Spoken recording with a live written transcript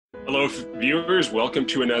Hello, viewers. Welcome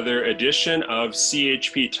to another edition of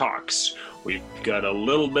CHP Talks. We've got a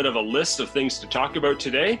little bit of a list of things to talk about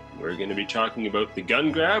today. We're going to be talking about the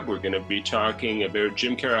gun grab. We're going to be talking about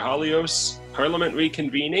Jim Karahalios, Parliament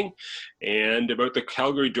reconvening, and about the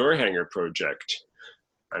Calgary Door Hanger project.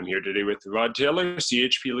 I'm here today with Rod Taylor,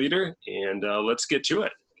 CHP leader, and let's get to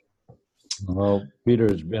it. Well, Peter,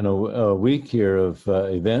 it's been a week here of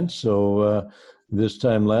events. So this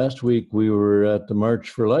time last week, we were at the March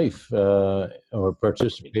for Life, or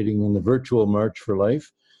participating in the virtual March for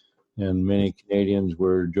Life. And many Canadians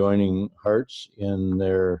were joining hearts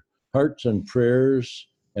and prayers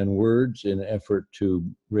and words in effort to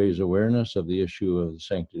raise awareness of the issue of the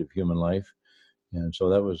sanctity of human life. And so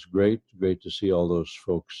that was great to see all those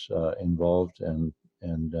folks involved and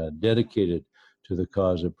dedicated to the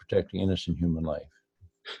cause of protecting innocent human life.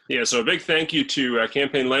 Yeah, so a big thank you to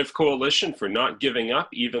Campaign Life Coalition for not giving up,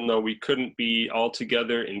 even though we couldn't be all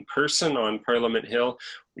together in person on Parliament Hill.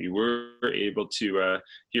 We were able to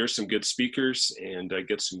hear some good speakers and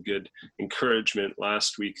get some good encouragement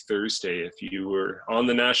last week, Thursday. If you were on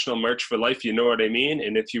the National March for Life, you know what I mean.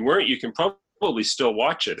 And if you weren't, you can probably still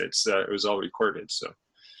watch it. It was all recorded, so.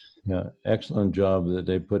 Yeah, excellent job that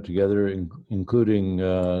they put together, including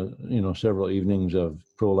several evenings of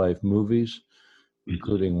pro-life movies,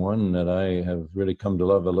 including one that I have really come to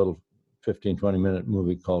love, a little 15-20-minute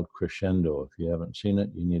movie called Crescendo. If you haven't seen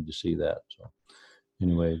it, you need to see that. So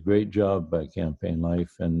anyway, great job by Campaign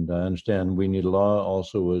Life. And I understand We Need a Law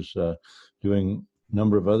also was doing a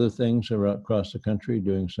number of other things across the country,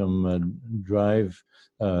 doing some drive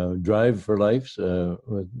for life.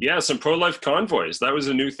 Some pro-life convoys. That was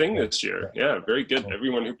a new thing this year. Yeah, very good.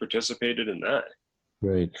 Everyone who participated in that.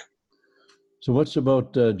 Great. So what's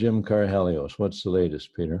about Jim Karahalios? What's the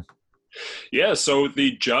latest, Peter? Yeah, so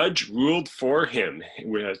the judge ruled for him.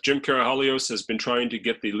 Jim Karahalios has been trying to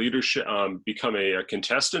get the leadership, become a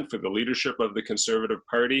contestant for the leadership of the Conservative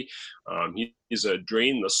Party. He's a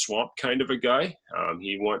drain the swamp kind of a guy.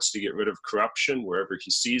 He wants to get rid of corruption wherever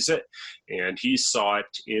he sees it. And he saw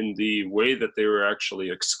it in the way that they were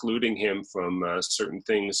actually excluding him from certain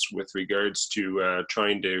things with regards to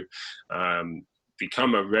trying to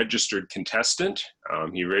become a registered contestant.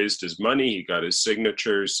 He raised his money, he got his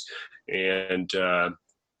signatures,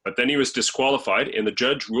 but then he was disqualified, and the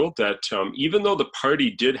judge ruled that even though the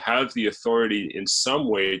party did have the authority in some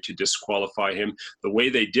way to disqualify him, the way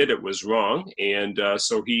they did it was wrong, and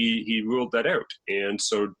so he ruled that out. And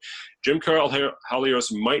so Jim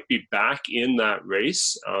Karahalios might be back in that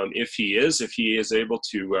race if he is able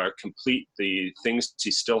to complete the things he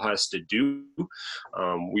still has to do.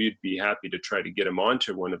 We'd be happy to try to get him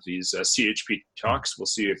onto one of these CHP talks. We'll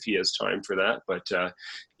see if he has time for that, but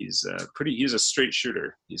he's a straight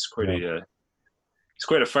shooter. He's quite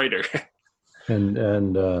a fighter.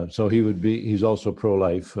 and so he's also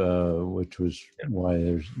pro-life, which was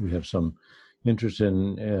why we have some interest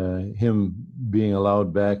in him being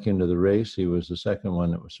allowed back into the race. He was the second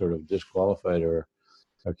one that was sort of disqualified or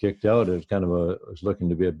kicked out. It was was looking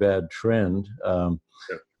to be a bad trend.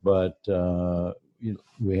 But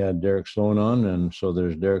we had Derek Sloan on, and so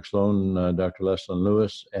there's Derek Sloan, Dr. Leslyn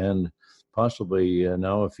Lewis, and possibly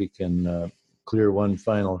now, if he can clear one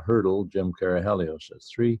final hurdle, Jim Karahalios.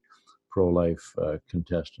 That's 3 pro-life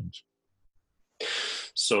contestants.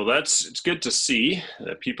 So it's good to see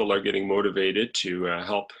that people are getting motivated to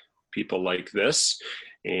help people like this.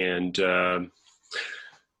 And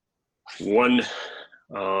one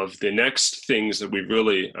of the next things that we've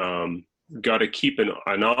really got to keep an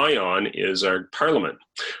eye on is our Parliament.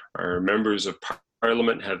 Our members of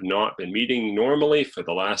Parliament have not been meeting normally for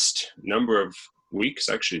the last number of weeks,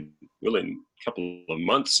 actually really a couple of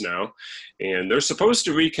months now, and they're supposed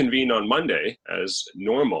to reconvene on Monday as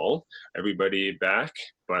normal, everybody back,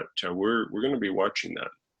 but we're going to be watching that.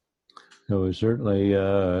 So we certainly,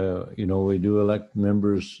 we do elect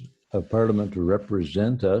members of Parliament to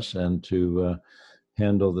represent us and to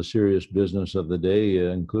handle the serious business of the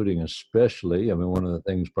day, including especially, one of the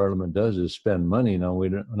things Parliament does is spend money. Now,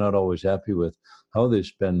 we're not always happy with how they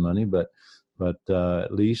spend money, but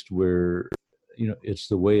at least it's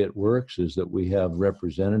the way it works, is that we have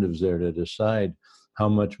representatives there to decide how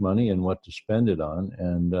much money and what to spend it on.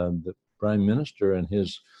 And the Prime Minister and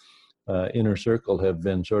his inner circle have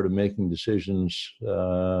been sort of making decisions,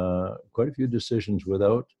 quite a few decisions,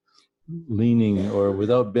 without leaning or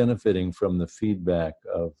without benefiting from the feedback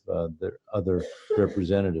of the other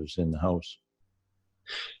representatives in the House.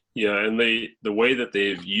 Yeah, and the way that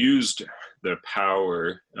they've used the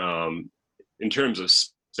power in terms of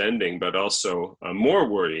spending, but also more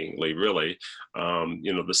worryingly, really,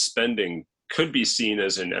 the spending could be seen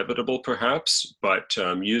as inevitable, perhaps, but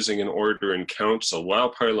using an order in council while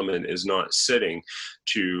Parliament is not sitting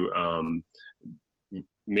to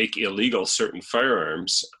make illegal certain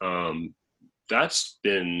firearms, that's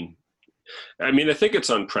been, I mean, I think it's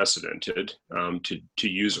unprecedented to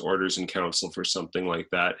use orders in council for something like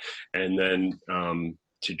that, and then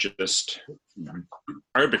to just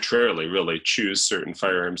arbitrarily really choose certain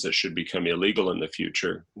firearms that should become illegal in the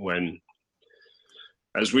future when,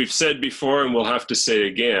 as we've said before and we'll have to say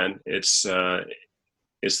again, it's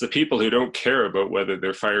the people who don't care about whether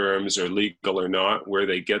their firearms are legal or not, where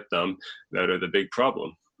they get them, that are the big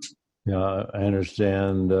problem. Yeah, I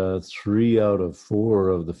understand 3 out of 4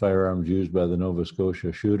 of the firearms used by the Nova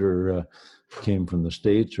Scotia shooter came from the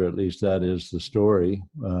States, or at least that is the story,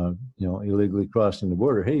 illegally crossing the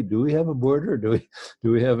border. Hey, do we have a border? Do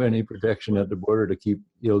we have any protection at the border to keep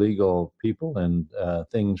illegal people and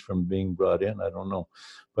things from being brought in? I don't know.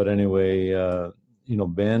 But anyway,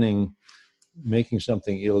 making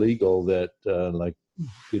something illegal that, like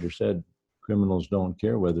Peter said, criminals don't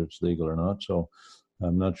care whether it's legal or not. So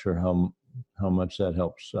I'm not sure how much that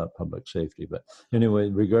helps public safety. But anyway,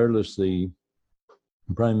 regardless, the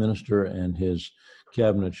Prime Minister and his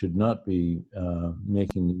cabinet should not be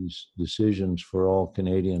making these decisions for all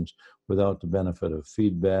Canadians without the benefit of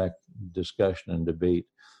feedback, discussion, and debate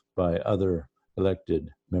by other elected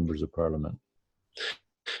members of Parliament.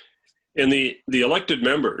 And the elected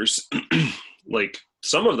members, like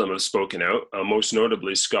some of them have spoken out, most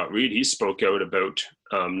notably Scott Reid. He spoke out about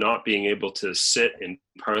not being able to sit in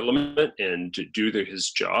Parliament and to do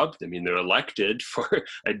his job. I mean, they're elected for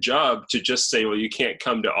a job. To just say, well, you can't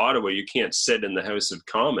come to Ottawa, you can't sit in the House of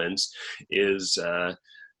Commons is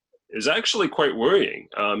actually quite worrying.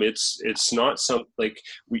 It's not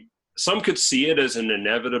some could see it as an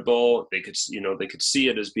inevitable. They could see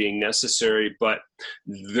it as being necessary, but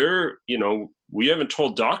we haven't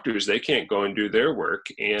told doctors they can't go and do their work,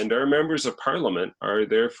 and our members of Parliament are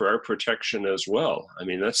there for our protection as well. I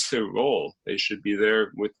mean, that's their role. They should be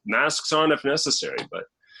there with masks on if necessary, but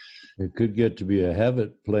it could get to be a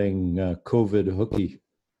habit playing COVID hooky.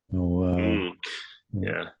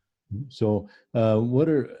 Yeah. So what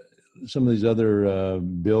are some of these other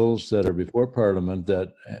bills that are before Parliament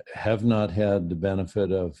that have not had the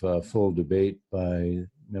benefit of full debate by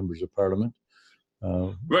members of Parliament?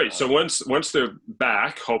 Right. So once they're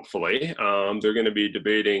back, hopefully, they're going to be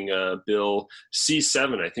debating Bill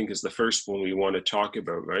C7, I think is the first one we want to talk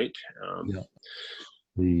about, right? Yeah.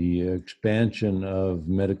 The expansion of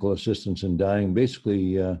medical assistance in dying.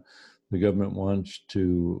 Basically, the government wants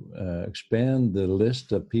to expand the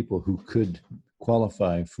list of people who could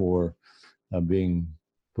qualify for being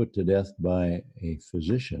put to death by a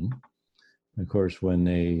physician. Of course, when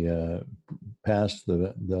they passed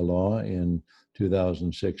the law in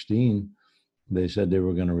 2016, they said they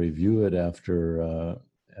were going to review it after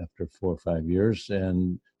 4 or 5 years,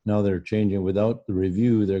 and now they're changing without the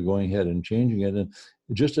review. They're going ahead and changing it, and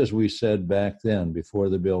just as we said back then, before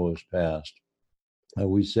the bill was passed,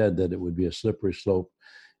 we said that it would be a slippery slope,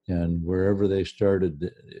 and wherever they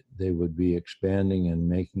started, they would be expanding and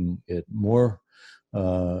making it more,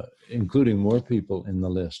 including more people in the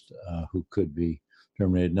list who could be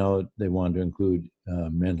terminated. Now they want to include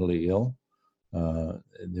mentally ill.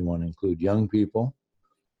 They want to include young people.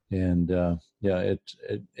 And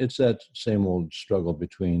it's that same old struggle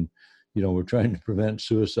between, we're trying to prevent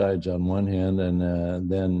suicides on one hand, and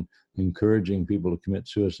then encouraging people to commit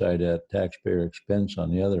suicide at taxpayer expense on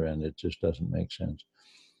the other end. It just doesn't make sense.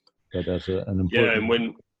 But that's an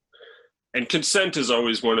important. And consent is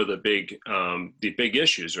always one of the big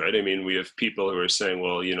issues, right? I mean, we have people who are saying,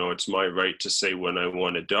 well, it's my right to say when I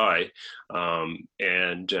want to die,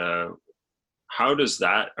 and how does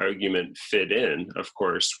that argument fit in, of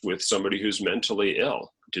course, with somebody who's mentally ill?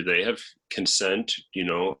 Do they have consent,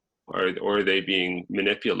 or are they being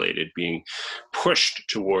manipulated, being pushed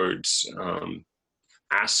towards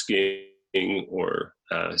asking or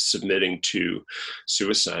submitting to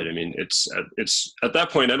suicide? I mean, it's at that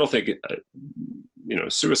point, I don't think,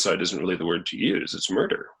 suicide isn't really the word to use. It's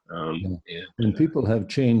murder. And people have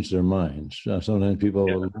changed their minds. Sometimes people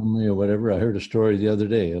are lonely or whatever. I heard a story the other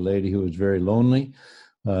day, a lady who was very lonely.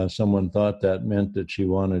 Someone thought that meant that she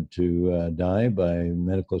wanted to die by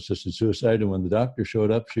medical assisted suicide. And when the doctor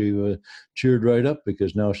showed up, she cheered right up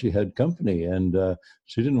because now she had company, and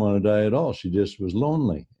she didn't want to die at all. She just was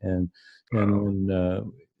lonely. And when,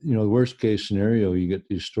 the worst case scenario, you get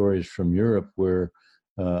these stories from Europe where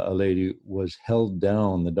a lady was held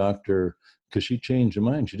down. The doctor, because she changed her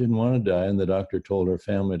mind, she didn't want to die, and the doctor told her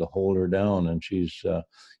family to hold her down, and she's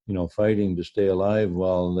fighting to stay alive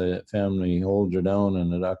while the family holds her down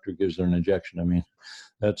and the doctor gives her an injection. I mean,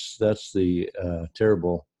 that's the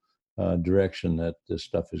terrible direction that this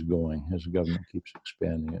stuff is going as the government keeps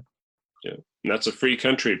expanding it. Yeah, and that's a free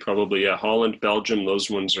country, probably. Yeah, Holland, Belgium,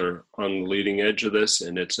 those ones are on the leading edge of this,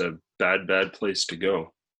 and it's a bad place to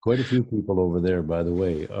go. Quite a few people over there, by the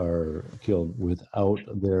way, are killed without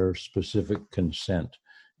their specific consent.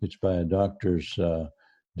 It's by a doctor's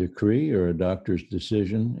decree or a doctor's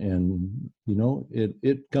decision, and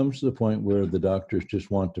it comes to the point where the doctors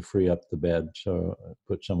just want to free up the bed, so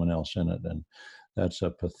put someone else in it, and that's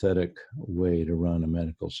a pathetic way to run a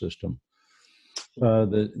medical system.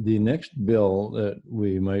 The next bill that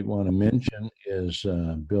we might want to mention is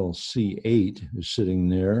Bill C-8, is sitting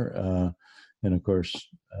there. And of course,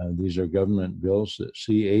 these are government bills.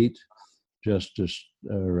 C-8,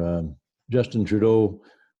 Justin Trudeau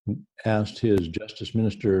asked his Justice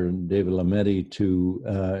Minister, David Lametti,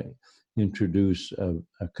 to introduce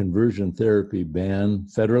a conversion therapy ban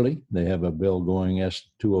federally. They have a bill going,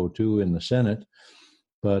 S-202, in the Senate.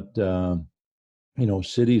 But,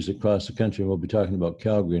 cities across the country, we'll be talking about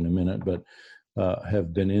Calgary in a minute, but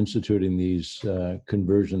have been instituting these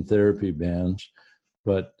conversion therapy bans.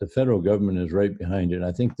 But the federal government is right behind it.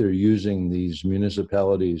 I think they're using these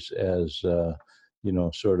municipalities as,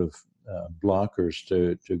 sort of blockers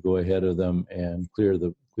to go ahead of them and clear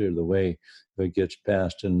the way. If it gets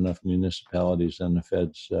passed in enough municipalities, then the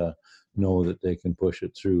feds know that they can push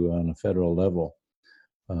it through on a federal level.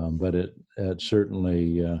 But it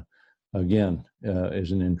certainly, again,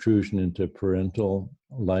 is an intrusion into parental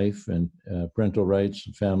life and parental rights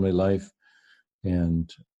and family life,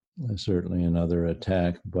 and certainly another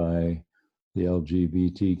attack by the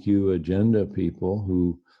LGBTQ agenda people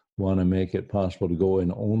who want to make it possible to go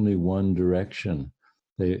in only one direction.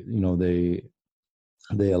 They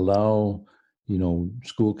allow,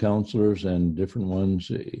 school counselors and different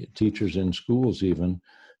ones, teachers in schools even,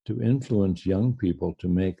 to influence young people to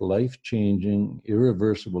make life-changing,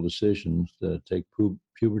 irreversible decisions that take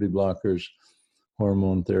puberty blockers,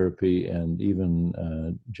 hormone therapy, and even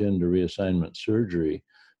gender reassignment surgery.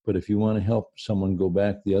 But if you want to help someone go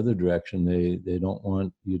back the other direction, they don't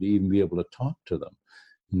want you to even be able to talk to them.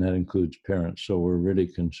 And that includes parents. So we're really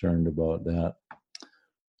concerned about that.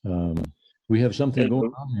 We have something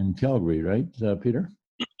going on in Calgary, right, Peter?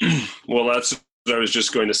 Well, that's what I was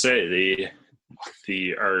just going to say.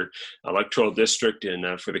 Our electoral district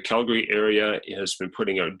for the Calgary area has been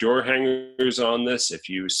putting out door hangers on this. If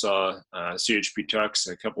you saw CHP Talks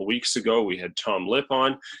a couple weeks ago, we had Tom Lip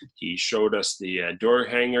on. He showed us the door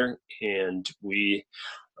hanger, and we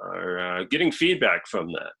are getting feedback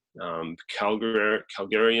from that.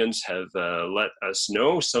 Calgarians have let us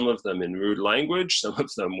know, some of them in rude language, some of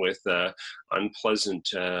them with unpleasant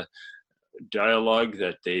dialogue,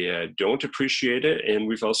 that they don't appreciate it. And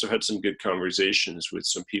we've also had some good conversations with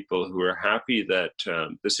some people who are happy that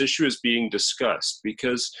this issue is being discussed,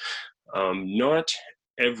 because not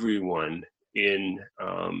everyone in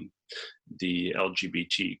the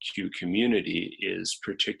LGBTQ community is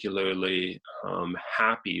particularly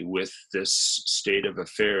happy with this state of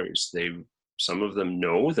affairs. Some of them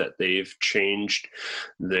know that they've changed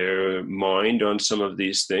their mind on some of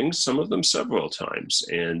these things, some of them several times,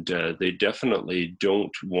 and they definitely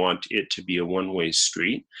don't want it to be a one-way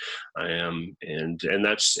street. And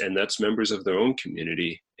that's members of their own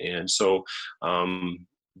community, and so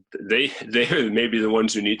they're maybe the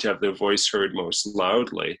ones who need to have their voice heard most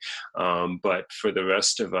loudly. But for the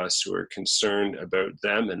rest of us who are concerned about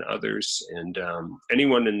them and others, and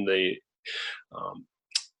anyone in the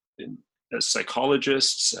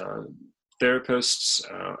psychologists, therapists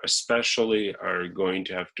especially, are going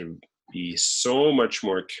to have to be so much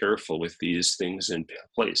more careful with these things in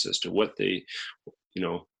place as to what they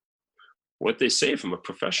say from a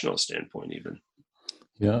professional standpoint even.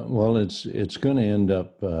 Yeah, well, it's going to end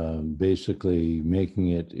up basically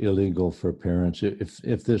making it illegal for parents.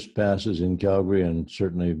 If this passes in Calgary, and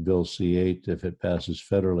certainly Bill C-8, if it passes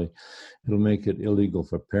federally, it'll make it illegal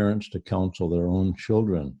for parents to counsel their own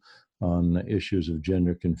children on issues of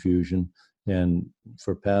gender confusion, and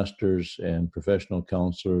for pastors and professional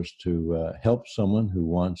counselors to help someone who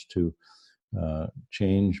wants to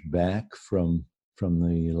change back from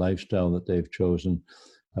the lifestyle that they've chosen.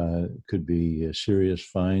 Could be serious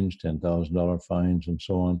fines, $10,000 fines, and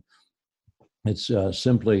so on. It's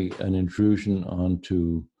simply an intrusion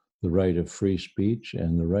onto the right of free speech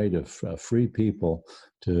and the right of free people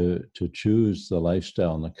to choose the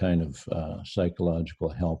lifestyle and the kind of psychological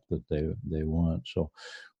help that they want. So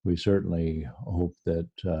we certainly hope that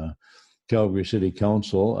Calgary City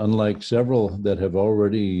Council, unlike several that have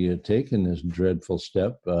already taken this dreadful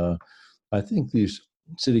step, I think these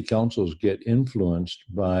city councils get influenced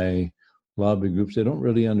by lobby groups. They don't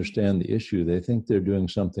really understand the issue. They think they're doing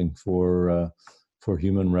something for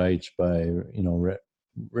human rights by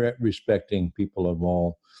respecting people of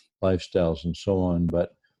all lifestyles and so on.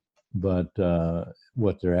 But what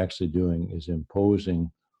they're actually doing is imposing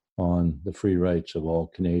on the free rights of all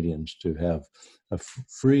Canadians to have a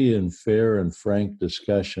free and fair and frank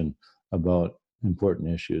discussion about important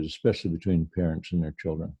issues, especially between parents and their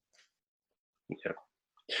children. Yeah.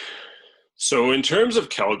 So in terms of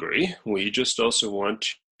Calgary, we just also want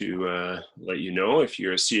to let you know, if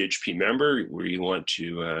you're a CHP member, we want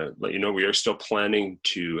to let you know we are still planning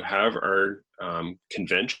to have our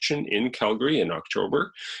convention in Calgary in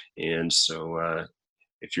October. And so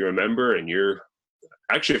if you're a member and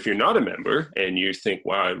if you're not a member and you think,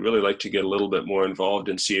 wow, I'd really like to get a little bit more involved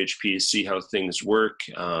in CHP, see how things work,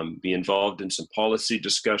 be involved in some policy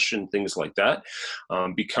discussion, things like that,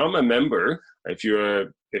 become a member. If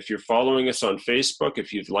you're following us on Facebook,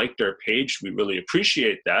 if you've liked our page, we really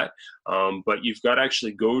appreciate that. But you've got to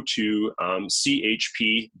actually go to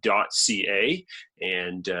chp.ca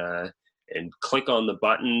and click on the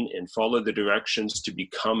button and follow the directions to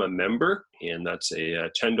become a member. And that's a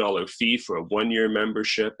 $10 fee for a 1-year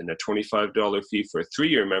membership and a $25 fee for a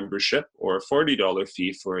 3-year membership, or a $40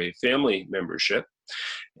 fee for a family membership.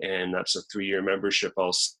 And that's a 3-year membership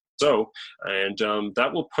also. And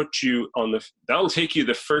that will that'll take you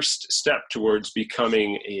the first step towards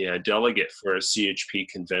becoming a delegate for a CHP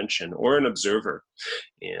convention or an observer.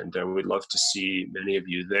 And we'd love to see many of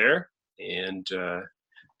you there. And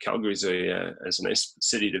Calgary is a nice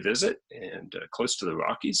city to visit, and close to the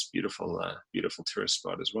Rockies. Beautiful tourist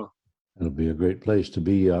spot as well. It'll be a great place to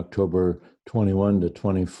be October 21 to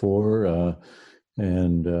 24,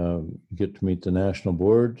 and get to meet the national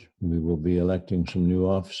board. We will be electing some new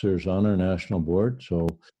officers on our national board. So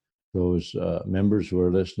those members who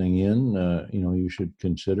are listening in, you should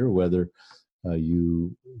consider whether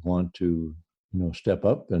you want to, step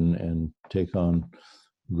up and take on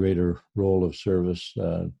greater role of service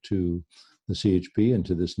to the CHP and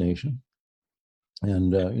to this nation.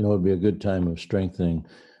 And, it'll be a good time of strengthening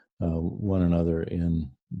one another in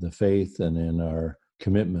the faith and in our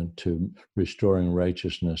commitment to restoring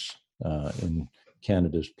righteousness in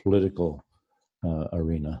Canada's political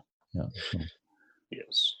arena. Yeah. So.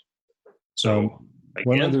 Yes. So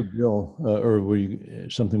one other bill, or were you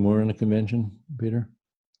something more in the convention, Peter?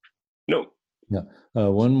 No. Yeah.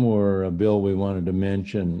 One more bill we wanted to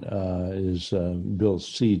mention is Bill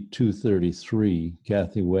C-233,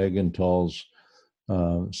 Kathy Wagenthal's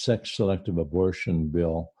sex-selective abortion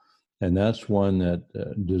bill. And that's one that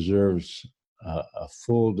deserves a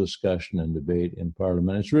full discussion and debate in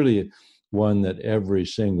Parliament. It's really one that every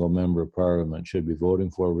single member of Parliament should be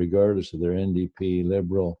voting for, regardless of their NDP,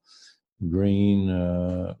 Liberal, Green,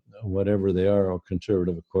 whatever they are, or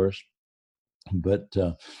Conservative, of course. But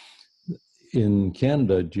in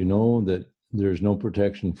Canada, do you know that there's no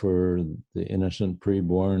protection for the innocent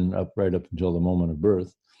preborn right up until the moment of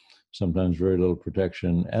birth? Sometimes very little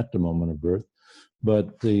protection at the moment of birth.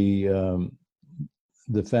 But the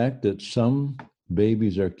fact that some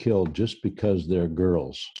babies are killed just because they're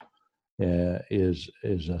girls is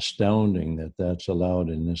astounding that that's allowed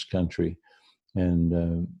in this country.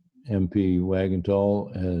 And MP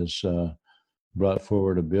Wagenthal has brought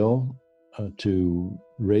forward a bill to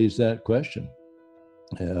raise that question,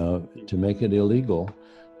 to make it illegal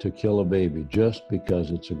to kill a baby just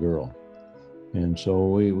because it's a girl. And so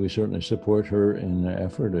we certainly support her in the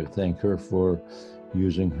effort. I thank her for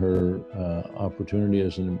using her opportunity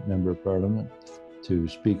as a member of Parliament to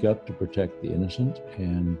speak up to protect the innocent.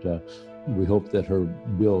 And we hope that her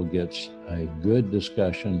bill gets a good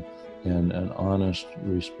discussion and an honest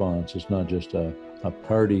response. It's not just a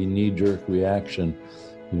party knee-jerk reaction.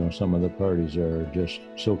 Some of the parties are just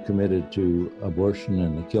so committed to abortion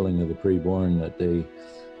and the killing of the preborn that they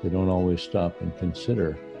don't always stop and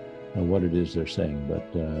consider what it is they're saying. But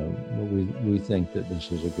we think that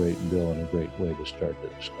this is a great bill and a great way to start the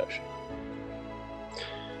discussion.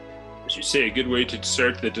 As you say, a good way to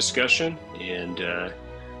start the discussion. And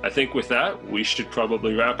I think with that, we should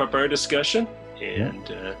probably wrap up our discussion and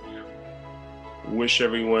wish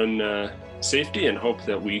everyone safety, and hope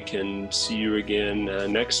that we can see you again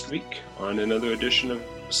next week on another edition of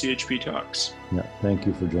CHP Talks. Yeah, thank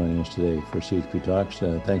you for joining us today for CHP Talks.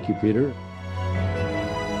 Thank you, Peter.